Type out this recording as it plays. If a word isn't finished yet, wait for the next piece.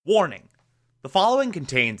Warning: the following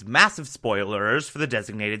contains massive spoilers for the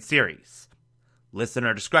designated series.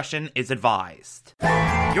 Listener discretion is advised.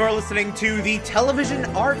 You're listening to the Television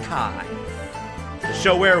Archive, the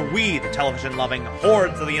show where we, the television-loving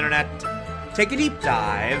hordes of the internet, take a deep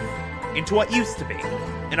dive into what used to be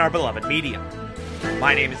in our beloved medium.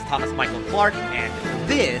 My name is Thomas Michael Clark, and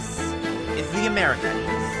this is The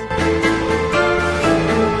Americans.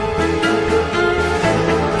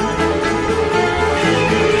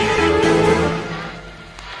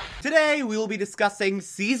 Today, we will be discussing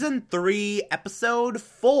Season 3, Episode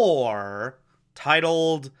 4,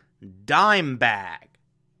 titled Dime Bag.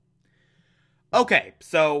 Okay,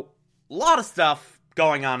 so, a lot of stuff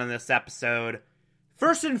going on in this episode.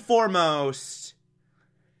 First and foremost,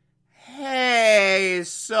 hey,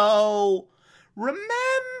 so, remember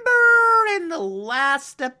in the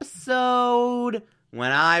last episode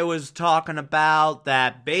when I was talking about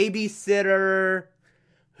that babysitter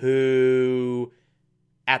who,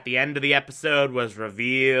 at the end of the episode, was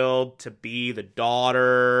revealed to be the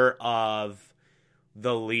daughter of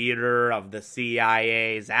the leader of the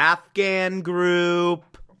CIA's Afghan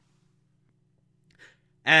group?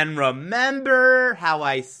 And remember how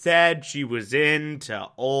I said she was into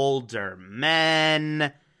older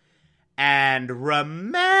men? And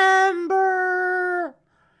remember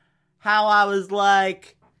how I was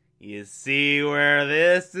like, you see where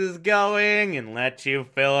this is going, and let you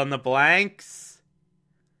fill in the blanks?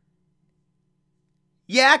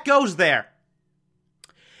 Yeah, it goes there.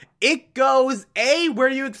 It goes, A, where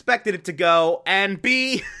you expected it to go, and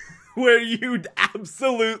B, where you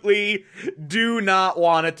absolutely do not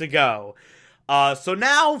want it to go. So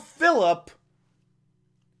now Philip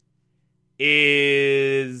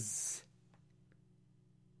is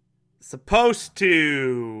supposed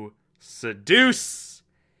to seduce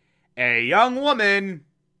a young woman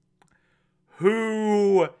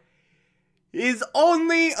who is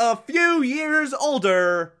only a few years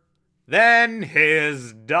older than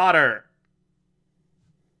his daughter.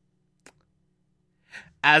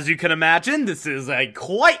 As you can imagine, this is a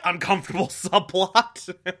quite uncomfortable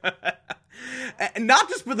subplot. Not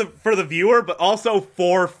just for the viewer, but also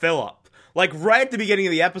for Philip. Like, right at the beginning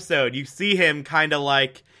of the episode, you see him kind of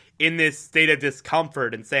like in this state of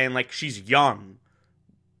discomfort and saying, like, she's young.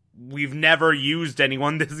 We've never used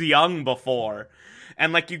anyone this young before.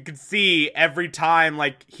 And, like, you can see every time,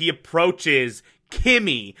 like, he approaches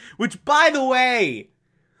Kimmy, which, by the way,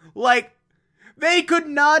 like, they could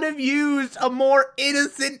not have used a more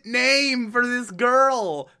innocent name for this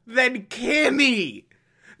girl than Kimmy.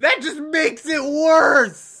 That just makes it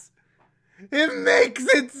worse. It makes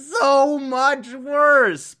it so much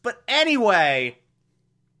worse. But anyway,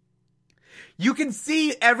 you can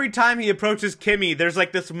see every time he approaches Kimmy, there's,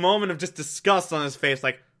 like, this moment of just disgust on his face,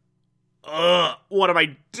 like, ugh, what am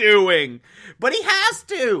I doing? But he has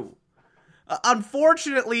to.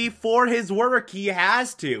 Unfortunately, for his work, he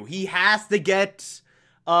has to. He has to get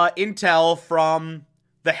intel from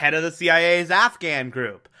the head of the CIA's Afghan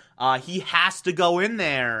group. He has to go in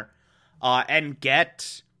there and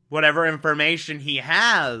get whatever information he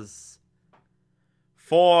has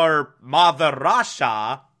for Mother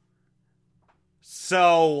Russia.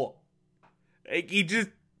 So, he just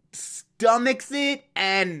stomachs it,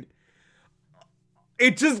 and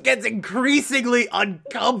it just gets increasingly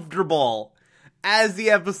uncomfortable as the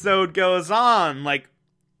episode goes on. Like,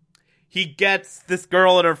 he gets this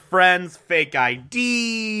girl and her friends fake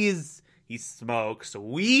IDs, he smokes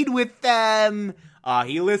weed with them,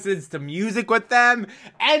 he listens to music with them,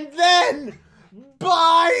 and then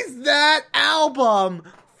buys that album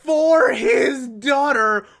for his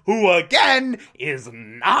daughter, who again is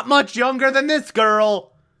not much younger than this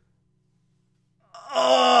girl.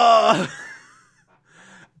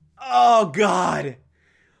 Oh, God.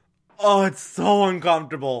 Oh, it's so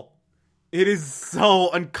uncomfortable. It is so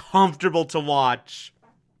uncomfortable to watch.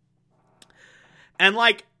 And,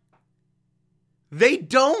 like, they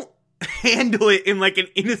don't handle it in, like, an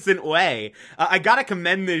innocent way. I gotta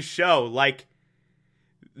commend this show. Like,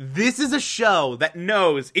 this is a show that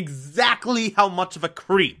knows exactly how much of a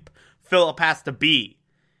creep Philip has to be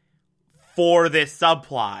for this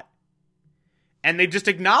subplot. And they just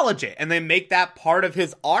acknowledge it, and they make that part of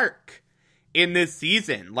his arc in this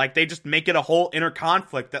season. Like, they just make it a whole inner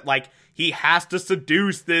conflict that, like, he has to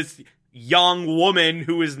seduce this young woman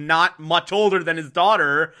who is not much older than his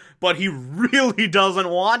daughter, but he really doesn't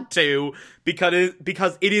want to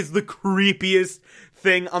because it is the creepiest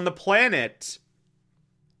thing on the planet.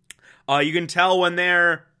 You can tell when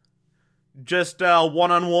they're just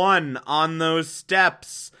one-on-one on those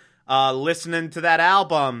steps, listening to that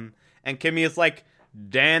album. And Kimmy is like,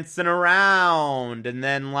 dancing around and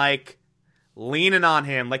then, like, leaning on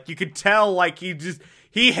him. Like, you could tell, like,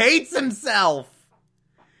 he hates himself.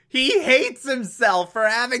 He hates himself for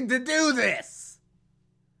having to do this.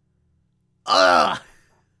 Ugh.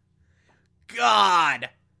 God.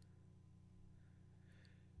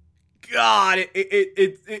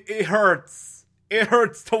 It hurts. It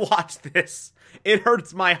hurts to watch this. It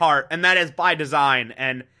hurts my heart, and that is by design.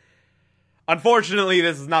 And unfortunately,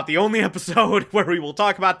 this is not the only episode where we will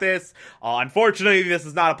talk about this. Unfortunately, this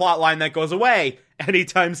is not a plotline that goes away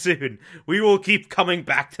anytime soon. We will keep coming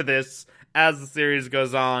back to this as the series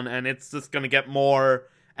goes on, and it's just going to get more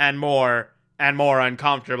and more and more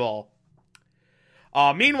uncomfortable.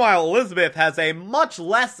 Meanwhile, Elizabeth has a much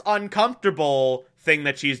less uncomfortable thing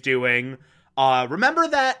that she's doing. Remember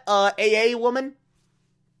that AA woman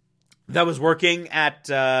that was working at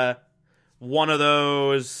one of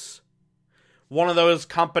those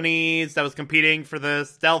companies that was competing for the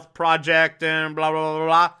stealth project and blah, blah, blah,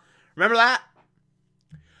 blah. Remember that?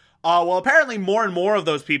 Well, apparently more and more of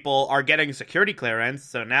those people are getting security clearance,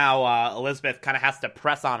 so now Elizabeth kind of has to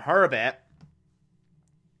press on her a bit.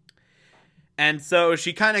 And so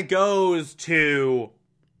she kind of goes to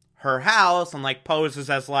her house and, like, poses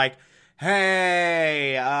as, like,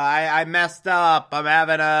 hey, I messed up. I'm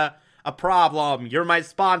having a problem. You're my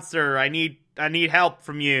sponsor. I need help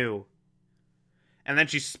from you. And then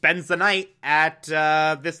she spends the night at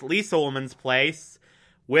this Lisa woman's place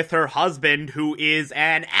with her husband, who is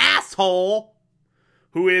an asshole,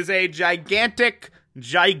 who is a gigantic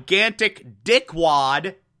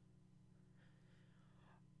dickwad.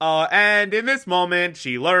 And in this moment,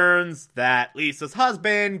 she learns that Lisa's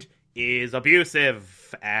husband is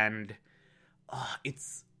abusive, and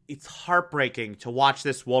it's heartbreaking to watch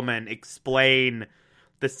this woman explain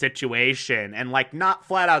the situation, and, like, not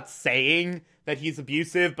flat out saying that he's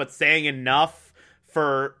abusive, but saying enough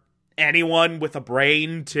for anyone with a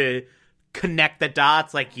brain to connect the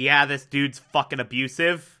dots, like, yeah, this dude's fucking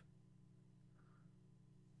abusive.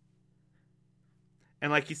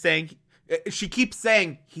 And, like, she keeps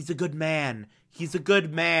saying, he's a good man,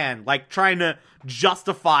 like, trying to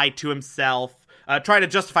justify to herself,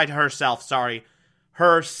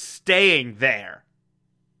 her staying there.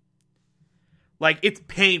 Like, it's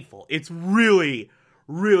painful. It's really,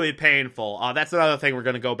 really painful. That's another thing we're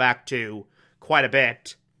going to go back to quite a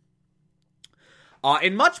bit.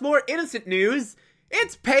 In much more innocent news,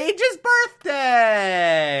 it's Paige's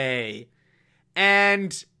birthday!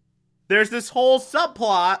 And there's this whole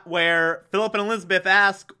subplot where Philip and Elizabeth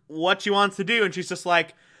ask what she wants to do, and she's just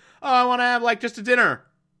like, oh, I want to have, like, just a dinner.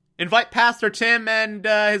 Invite Pastor Tim and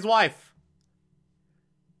his wife.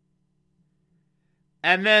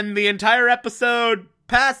 And then the entire episode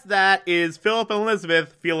past that is Philip and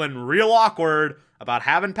Elizabeth feeling real awkward about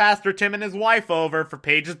having Pastor Tim and his wife over for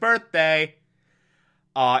Paige's birthday.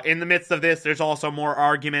 In the midst of this, there's also more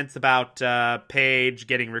arguments about Paige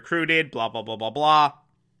getting recruited, blah, blah, blah, blah, blah.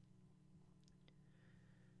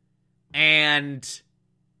 And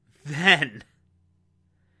then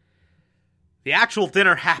the actual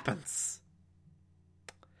dinner happens.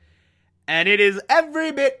 And it is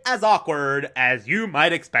every bit as awkward as you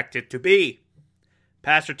might expect it to be.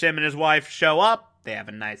 Pastor Tim and his wife show up. They have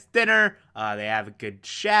a nice dinner. They have a good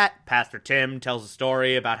chat. Pastor Tim tells a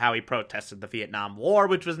story about how he protested the Vietnam War,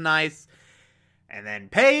 which was nice. And then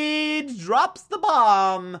Paige drops the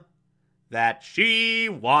bomb that she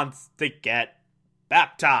wants to get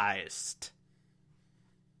baptized.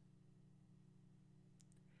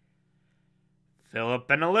 Philip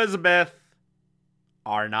and Elizabeth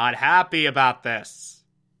are not happy about this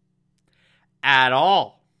at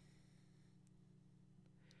all.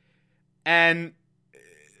 And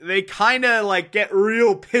they kind of, like, get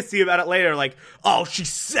real pissy about it later, like, oh, she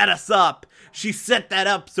set us up. She set that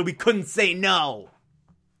up so we couldn't say no.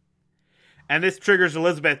 And this triggers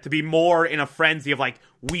Elizabeth to be more in a frenzy of, like,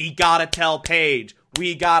 we gotta tell Paige.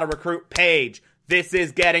 We gotta recruit Paige. This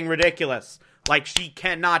is getting ridiculous. Like, she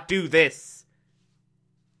cannot do this.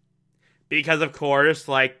 Because, of course,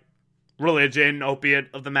 like, religion, opiate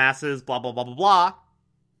of the masses, blah, blah, blah, blah, blah.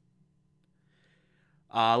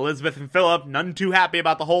 Elizabeth and Philip, none too happy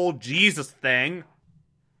about the whole Jesus thing.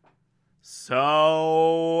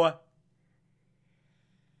 So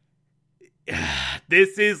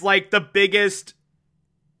this is, like, the biggest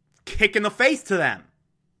kick in the face to them.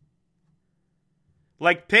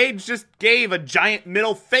 Like, Paige just gave a giant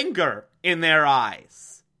middle finger in their eyes.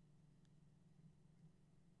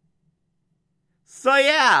 So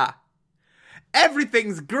yeah,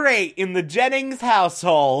 everything's great in the Jennings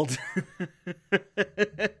household.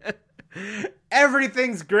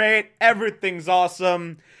 Everything's great, everything's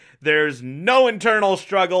awesome. There's no internal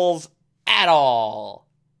struggles at all.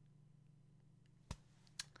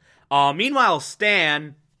 Meanwhile,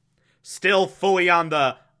 Stan, still fully on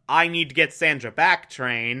the I need to get Sandra back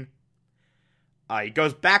train, he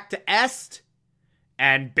goes back to Est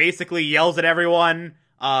and basically yells at everyone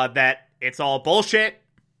that it's all bullshit.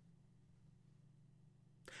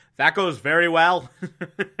 That goes very well.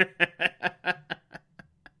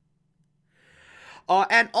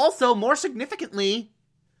 And also, more significantly,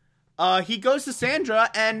 he goes to Sandra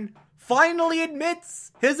and finally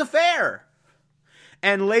admits his affair.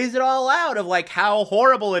 And lays it all out of, like, how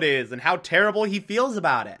horrible it is and how terrible he feels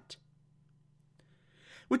about it.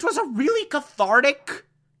 Which was a really cathartic,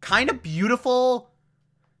 kind of beautiful,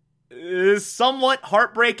 somewhat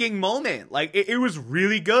heartbreaking moment. Like, it was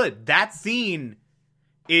really good. That scene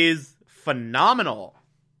is phenomenal.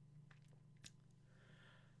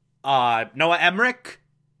 Noah Emmerich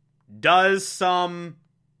does some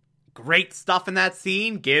great stuff in that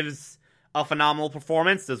scene, gives a phenomenal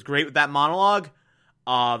performance, does great with that monologue.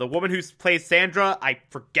 The woman who plays Sandra, I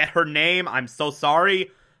forget her name, I'm so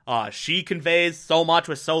sorry. She conveys so much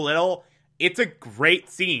with so little. It's a great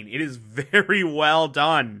scene. It is very well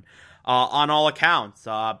done, on all accounts.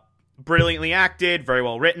 Brilliantly acted, very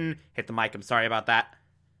well written. Hit the mic, I'm sorry about that.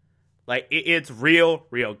 Like, it's real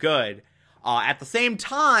good. At the same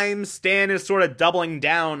time, Stan is sort of doubling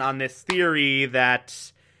down on this theory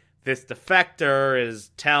that this defector is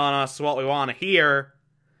telling us what we want to hear.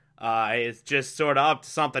 Is just sort of up to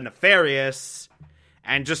something nefarious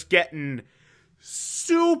and just getting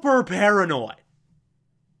super paranoid.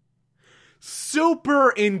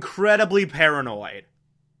 Super incredibly paranoid.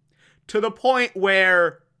 To the point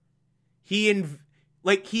where he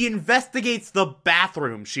investigates the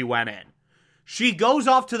bathroom she went in. She goes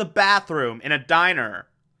off to the bathroom in a diner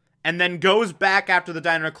and then goes back after the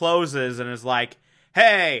diner closes and is like,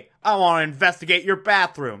 hey, I want to investigate your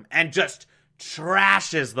bathroom, and just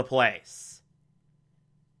trashes the place.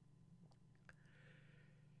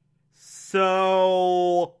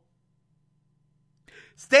 So,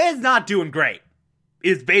 Stan's not doing great,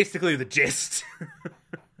 is basically the gist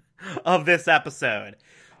of this episode.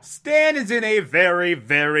 Stan is in a very,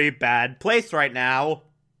 very bad place right now.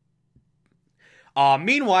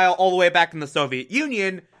 Meanwhile, all the way back in the Soviet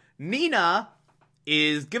Union, Nina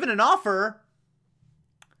is given an offer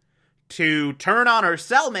to turn on her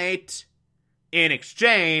cellmate in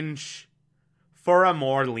exchange for a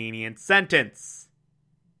more lenient sentence.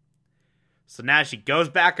 So now she goes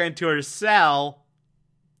back into her cell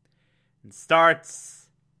and starts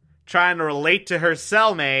trying to relate to her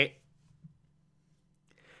cellmate,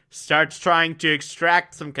 starts trying to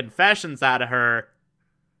extract some confessions out of her,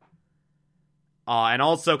 and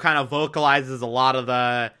also kind of vocalizes a lot of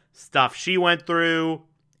the stuff she went through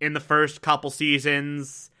in the first couple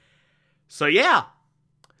seasons. So yeah,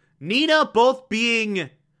 Nina both being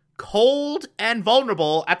cold and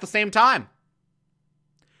vulnerable at the same time.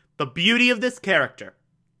 The beauty of this character.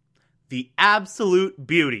 The absolute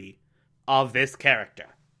beauty of this character.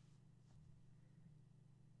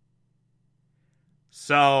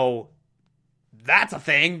 So, that's a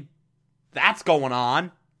thing. That's going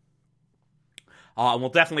on. And we'll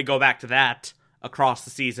definitely go back to that across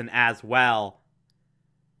the season as well.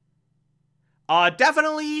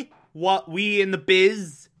 Definitely what we in the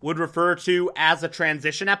biz would refer to as a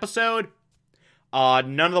transition episode.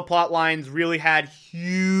 None of the plot lines really had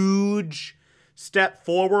huge step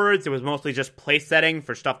forwards. It was mostly just place setting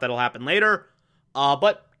for stuff that'll happen later.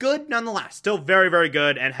 But good nonetheless. Still very, very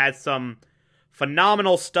good, and had some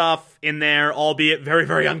phenomenal stuff in there, albeit very,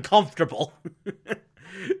 very uncomfortable.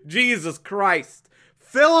 Jesus Christ.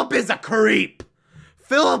 Philip is a creep.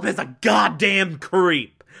 Philip is a goddamn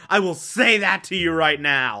creep. I will say that to you right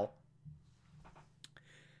now.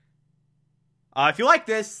 If you like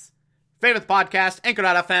this, favorite the podcast,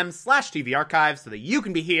 anchor.fm/TV archives, so that you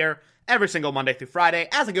can be here every single Monday through Friday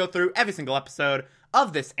as I go through every single episode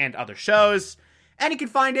of this and other shows. And you can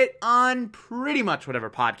find it on pretty much whatever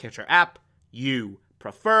podcatcher app you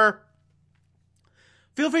prefer.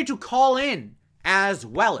 Feel free to call in as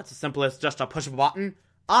well. It's as simple as just a push of a button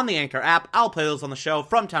on the Anchor app. I'll play those on the show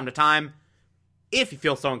from time to time if you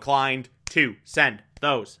feel so inclined to send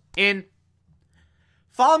those in.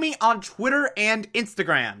 Follow me on Twitter and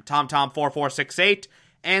Instagram, TomTom4468,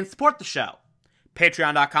 and support the show.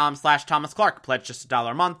 Patreon.com/Thomas Clark. Pledge just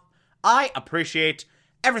 $1 a month. I appreciate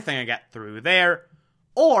everything I get through there.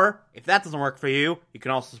 Or, if that doesn't work for you, you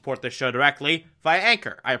can also support this show directly via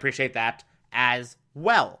Anchor. I appreciate that as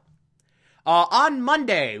well. On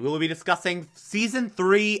Monday, we will be discussing Season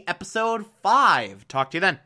 3, Episode 5. Talk to you then.